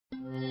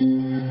Hello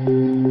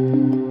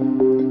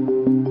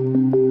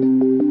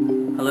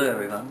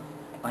everyone,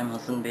 I'm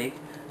Hasan Baig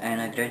and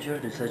a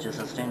graduate research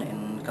assistant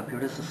in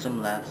Computer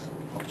System Labs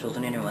of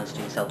Chosun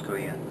University, South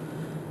Korea.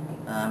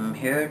 I'm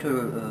here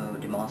to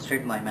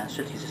demonstrate my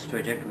master thesis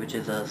project, which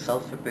is a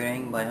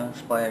self-repairing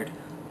bio-inspired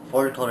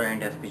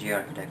fault-tolerant FPGA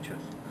architecture.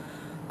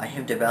 I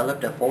have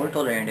developed a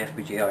fault-tolerant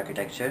FPGA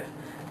architecture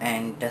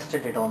and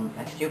tested it on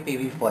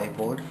XILINX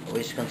board,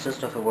 which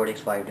consists of a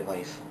Virtex-5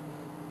 device.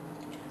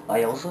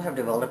 I also have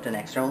developed an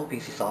external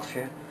PC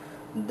software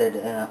that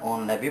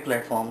on Levy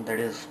platform that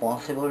is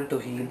responsible to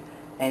heal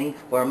any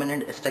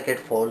permanent stacked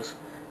faults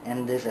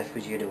in this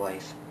FPGA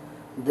device.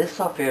 This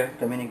software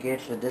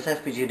communicates with this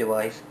FPGA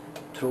device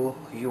through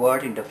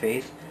UART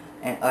interface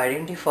and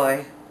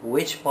identify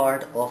which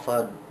part of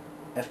a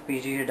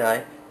FPGA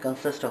die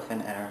consists of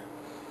an error.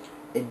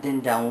 It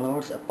then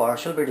downloads a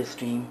partial bit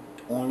stream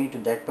only to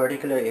that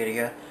particular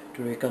area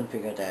to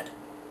reconfigure that.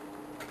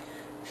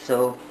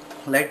 So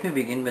let me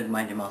begin with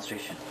my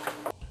demonstration.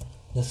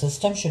 The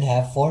system should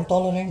have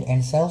fault-tolerant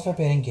and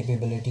self-repairing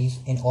capabilities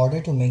in order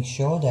to make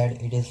sure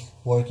that it is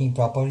working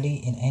properly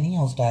in any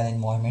hostile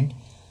environment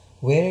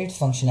where its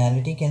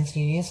functionality can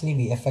seriously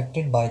be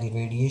affected by the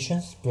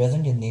radiations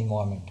present in the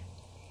environment.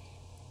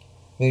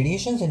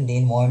 Radiations in the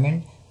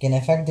environment can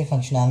affect the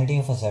functionality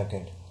of a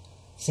circuit.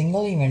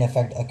 Single event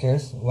effect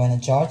occurs when a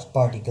charged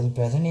particle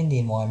present in the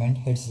environment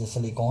hits the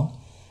silicon,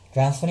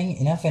 transferring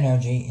enough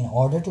energy in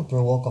order to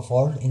provoke a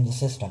fault in the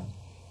system.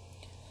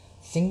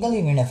 Single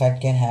event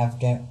effect can have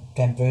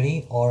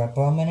temporary or a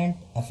permanent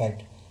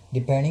effect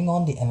depending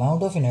on the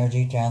amount of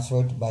energy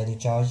transferred by the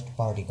charged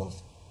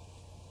particles.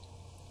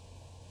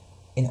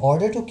 In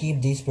order to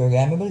keep these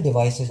programmable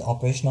devices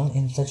operational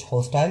in such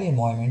hostile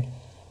environment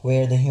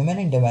where the human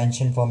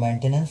intervention for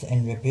maintenance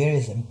and repair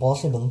is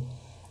impossible,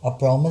 a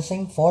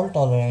promising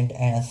fault-tolerant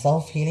and a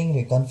self-healing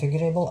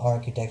reconfigurable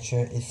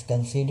architecture is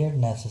considered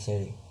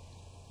necessary.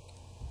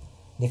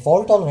 The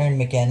fault-tolerant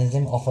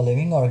mechanism of a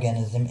living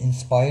organism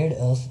inspired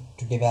us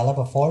to develop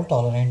a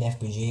fault-tolerant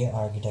FPGA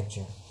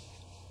architecture.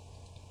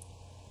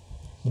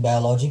 The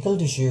biological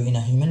tissue in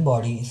a human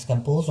body is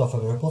composed of a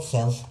group of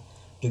cells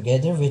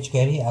together which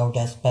carry out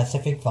a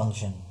specific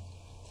function.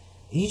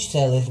 Each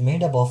cell is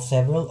made up of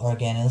several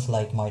organelles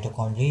like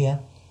mitochondria,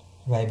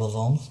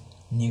 ribosomes,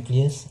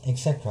 nucleus,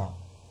 etc.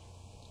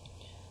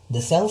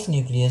 The cell's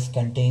nucleus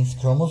contains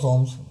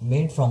chromosomes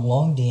made from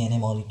long DNA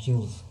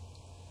molecules.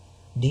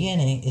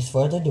 DNA is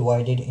further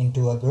divided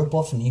into a group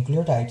of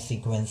nucleotide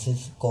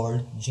sequences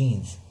called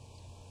genes.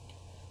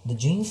 The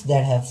genes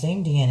that have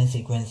same DNA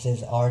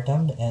sequences are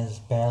termed as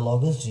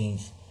paralogous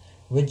genes,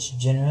 which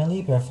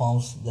generally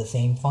performs the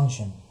same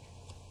function.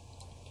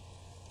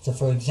 So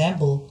for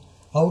example,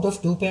 out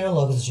of two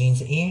paralogous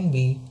genes A and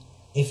B,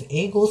 if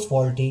A goes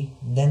faulty,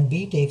 then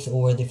B takes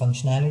over the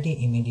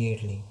functionality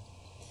immediately.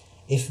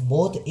 If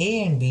both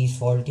A and B is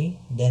faulty,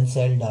 then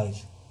cell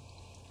dies.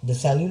 The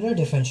cellular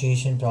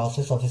differentiation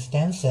process of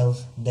stem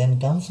cells then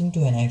comes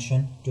into an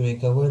action to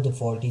recover the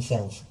faulty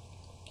cells.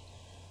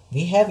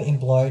 We have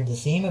employed the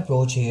same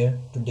approach here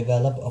to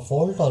develop a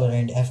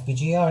fault-tolerant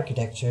FPGA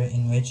architecture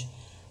in which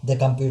the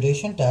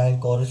computation tile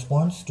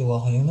corresponds to a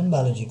human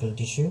biological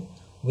tissue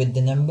with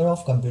the number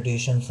of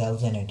computation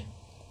cells in it.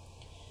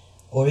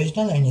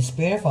 Original and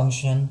spare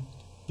function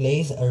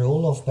plays a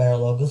role of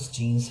paralogous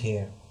genes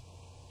here.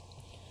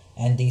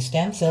 And the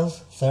stem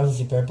cells serves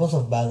the purpose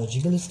of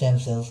biological stem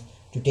cells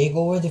to take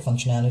over the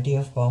functionality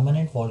of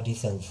permanent faulty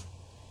cells.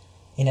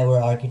 In our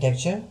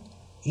architecture,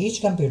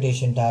 each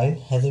computation tile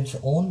has its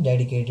own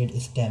dedicated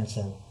stem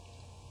cell.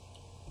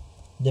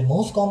 The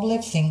most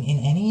complex thing in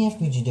any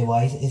FPGA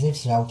device is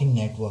its routing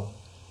network,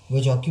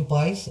 which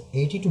occupies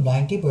 80 to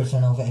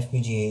 90% of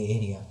FPGA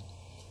area.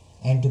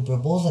 And to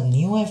propose a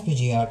new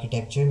FPGA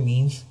architecture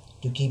means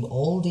to keep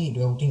all the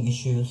routing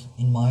issues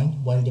in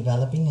mind while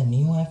developing a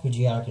new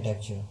FPGA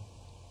architecture.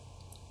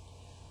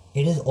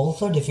 It is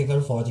also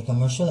difficult for the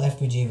commercial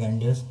FPGA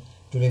vendors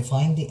to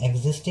refine the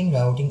existing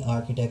routing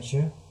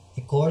architecture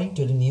according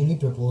to the newly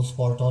proposed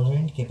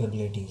fault-tolerant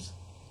capabilities.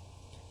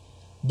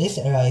 This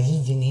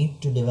arises the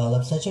need to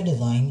develop such a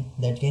design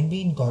that can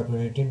be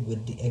incorporated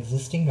with the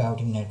existing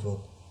routing network.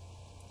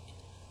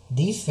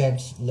 These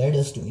facts led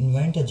us to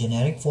invent a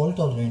generic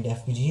fault-tolerant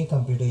FPGA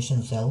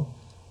computation cell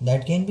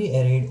that can be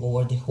arrayed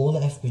over the whole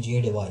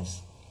FPGA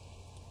device.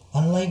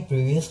 Unlike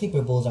previously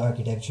proposed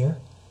architecture,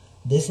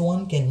 this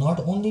one can not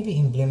only be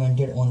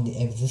implemented on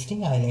the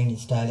existing island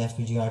style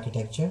FPGA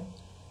architecture,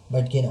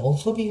 but can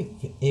also be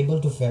able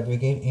to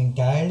fabricate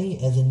entirely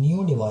as a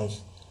new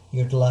device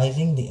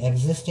utilizing the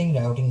existing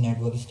routing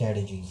network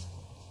strategies.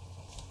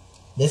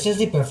 This is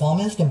the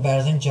performance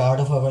comparison chart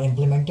of our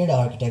implemented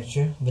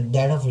architecture with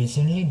that of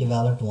recently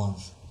developed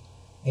ones.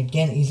 It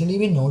can easily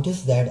be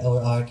noticed that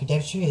our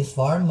architecture is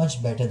far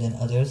much better than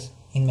others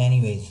in many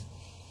ways.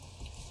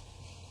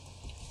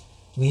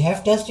 We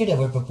have tested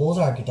our proposed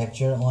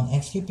architecture on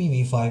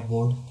XILINX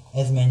board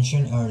as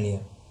mentioned earlier.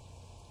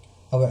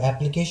 Our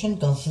application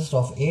consists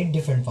of 8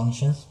 different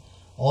functions,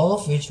 all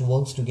of which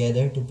works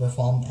together to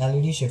perform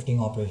LED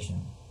shifting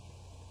operation.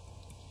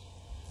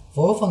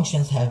 4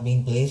 functions have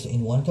been placed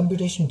in one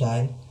computation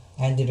tile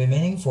and the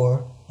remaining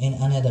 4 in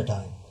another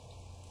tile.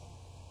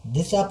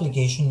 This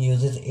application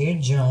uses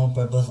 8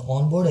 general-purpose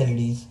onboard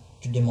LEDs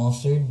to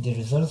demonstrate the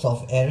results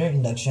of error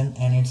induction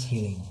and its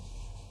healing.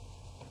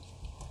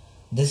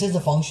 This is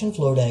the function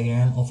flow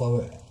diagram of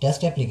our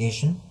test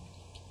application.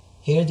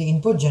 Here the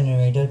input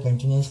generator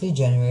continuously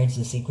generates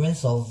a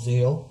sequence of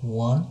 0,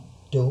 1,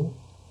 2,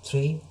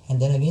 3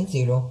 and then again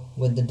 0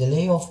 with the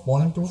delay of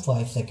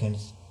 0.25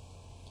 seconds.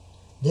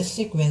 This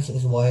sequence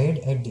is wired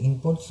at the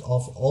inputs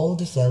of all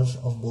the cells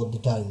of both the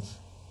tiles.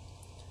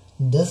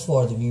 Thus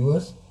for the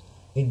viewers,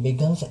 it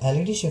becomes a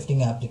LED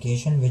shifting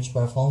application which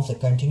performs a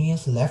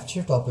continuous left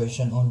shift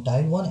operation on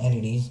tile 1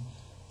 LEDs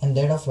and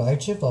that of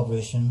right shift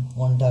operation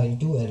on tile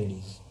 2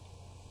 LEDs.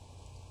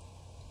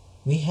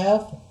 We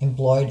have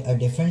employed a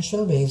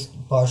differential based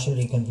partial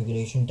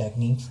reconfiguration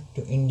techniques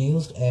to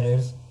induce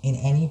errors in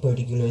any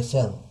particular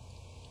cell.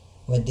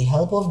 With the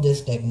help of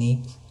this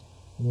technique,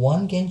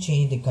 one can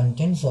change the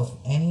contents of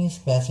any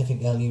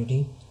specific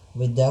LUT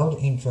without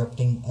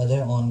interrupting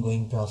other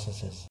ongoing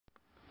processes.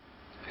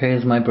 Here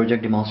is my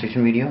project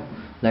demonstration video.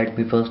 Let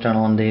me first turn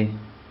on the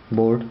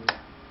board.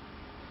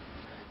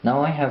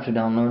 Now I have to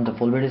download the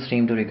full bit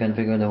stream to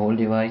reconfigure the whole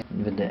device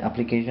with the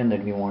application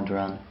that we want to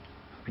run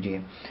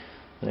FPGA.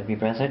 Let me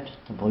press it,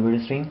 the full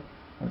bit stream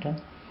button.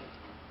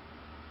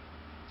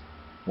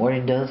 What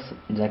it does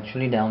is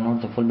actually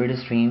download the full bit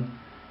stream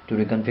to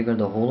reconfigure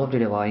the whole of the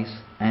device,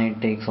 and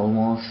it takes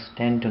almost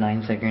 10 to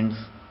 9 seconds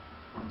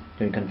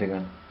to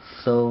reconfigure.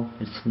 So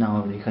it's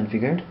now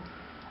reconfigured,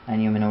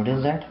 and you may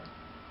notice that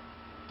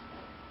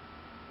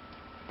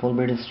full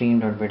bit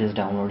stream.bit is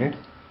downloaded,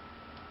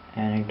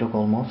 and it took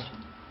almost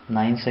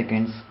 9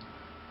 seconds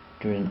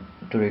to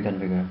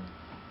reconfigure.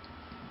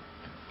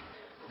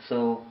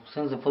 So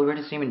since the full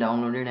bit stream is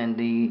downloaded and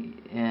the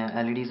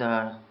LEDs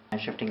are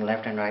shifting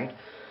left and right,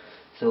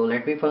 so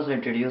let me first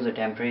introduce a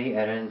temporary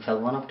error in cell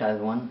 1 of tile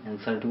 1 and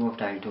cell 2 of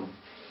tile 2.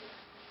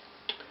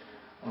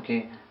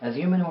 Okay, as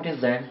you may notice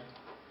that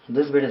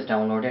this bit is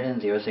downloaded in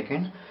 0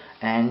 seconds,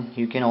 and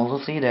you can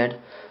also see that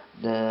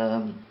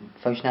the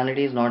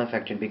functionality is not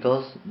affected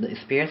because the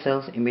spare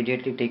cells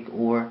immediately take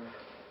over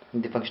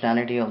the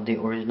functionality of the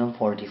original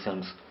faulty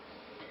cells.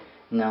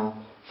 Now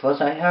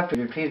first I have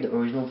to retrieve the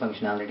original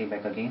functionality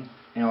back again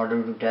in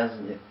order to test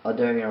the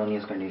other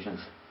erroneous conditions.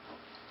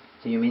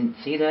 So you may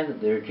see that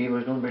the retrieve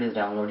original bit is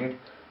downloaded.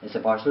 It's a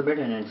partial bit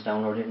and it's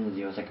downloaded in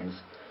 0 seconds.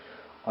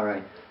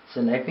 Alright, so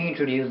let me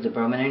introduce the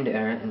permanent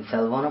error in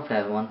cell 1 of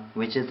tile 1,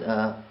 which is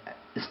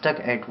stuck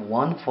at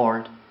one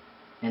fault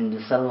in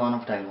the cell 1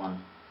 of tile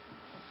 1.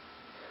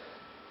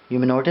 You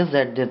may notice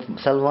that the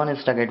cell 1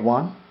 is stuck at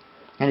 1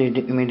 and it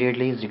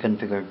immediately is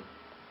reconfigured.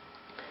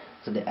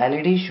 So the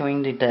LED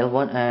showing the tile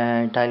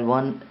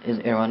 1 is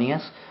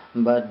erroneous,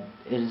 but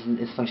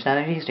its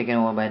functionality is taken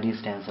over by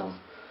these 10 cells.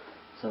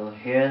 So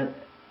here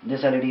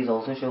this LED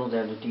also shows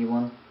that the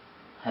T1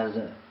 has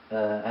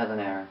an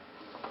error.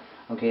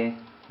 Okay,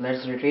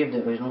 let's retrieve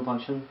the original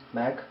function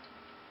back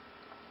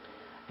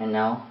and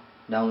now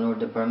download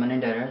the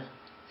permanent error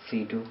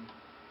C2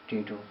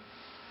 T2.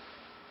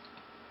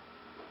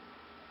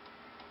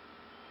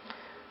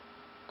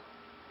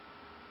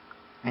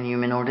 And you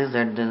may notice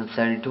that the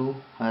cell 2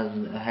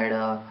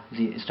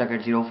 has stuck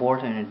at 0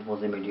 fault and it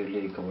was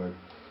immediately recovered.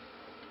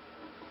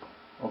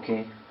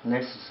 Okay,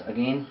 let's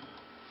again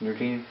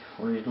retrieve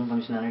original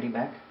functionality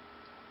back,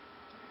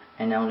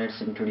 and now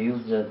let's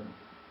introduce the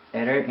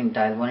error in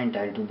tile 1 and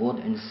tile 2 both,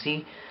 and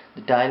see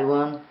the tile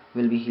 1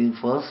 will be healed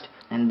first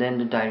and then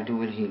the tile 2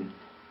 will heal,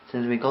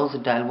 because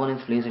the tile 1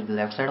 is placed at the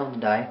left side of the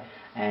die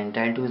and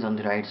tile 2 is on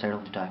the right side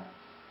of the die.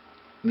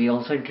 We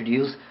also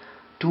introduce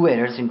 2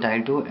 errors in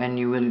tile 2, and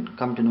you will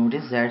come to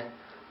notice that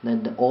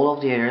all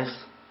of the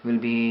errors will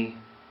be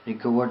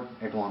recovered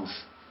at once.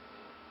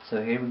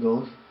 So here we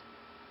go.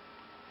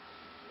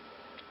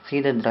 See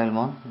that tile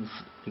 1 is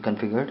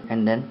reconfigured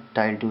and then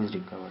tile 2 is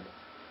recovered.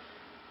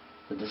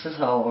 So this is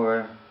how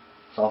our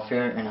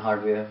software and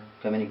hardware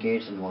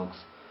communicates and works.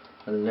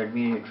 So let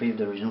me retrieve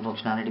the original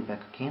functionality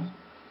back again.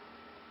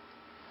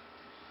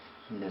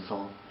 And that's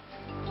all.